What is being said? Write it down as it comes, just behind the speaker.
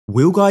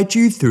We'll guide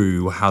you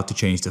through how to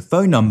change the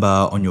phone number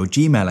on your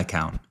Gmail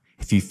account.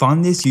 If you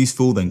find this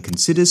useful, then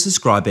consider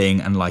subscribing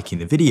and liking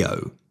the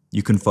video.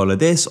 You can follow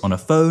this on a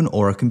phone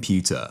or a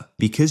computer.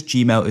 Because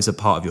Gmail is a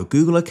part of your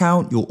Google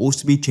account, you'll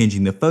also be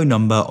changing the phone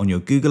number on your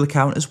Google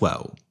account as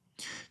well.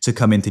 So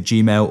come into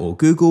Gmail or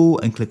Google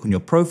and click on your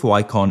profile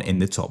icon in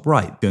the top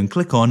right. Go and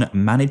click on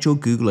Manage your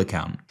Google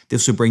account.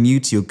 This will bring you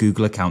to your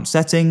Google account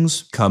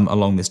settings. Come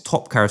along this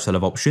top carousel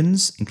of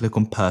options and click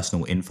on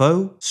Personal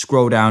Info.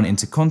 Scroll down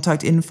into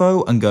Contact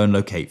Info and go and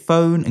locate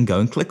Phone and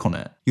go and click on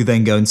it. You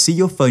then go and see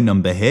your phone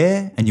number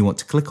here and you want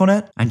to click on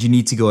it, and you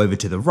need to go over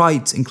to the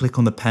right and click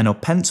on the pen or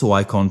pencil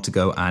icon to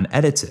go and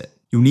edit it.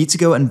 You'll need to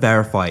go and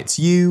verify it's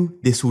you.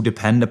 This will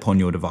depend upon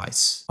your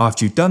device.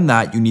 After you've done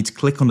that, you need to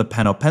click on the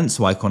pen or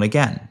pencil icon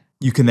again.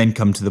 You can then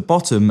come to the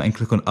bottom and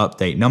click on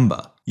Update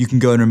Number. You can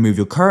go and remove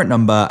your current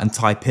number and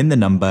type in the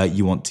number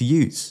you want to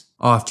use.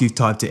 After you've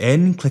typed it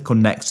in, click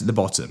on Next at the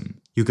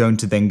bottom. You're going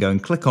to then go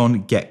and click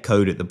on Get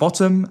Code at the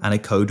bottom and a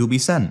code will be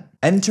sent.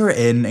 Enter it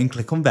in and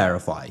click on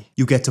Verify.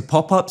 You'll get a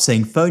pop-up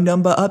saying phone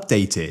number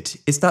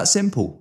updated. It's that simple.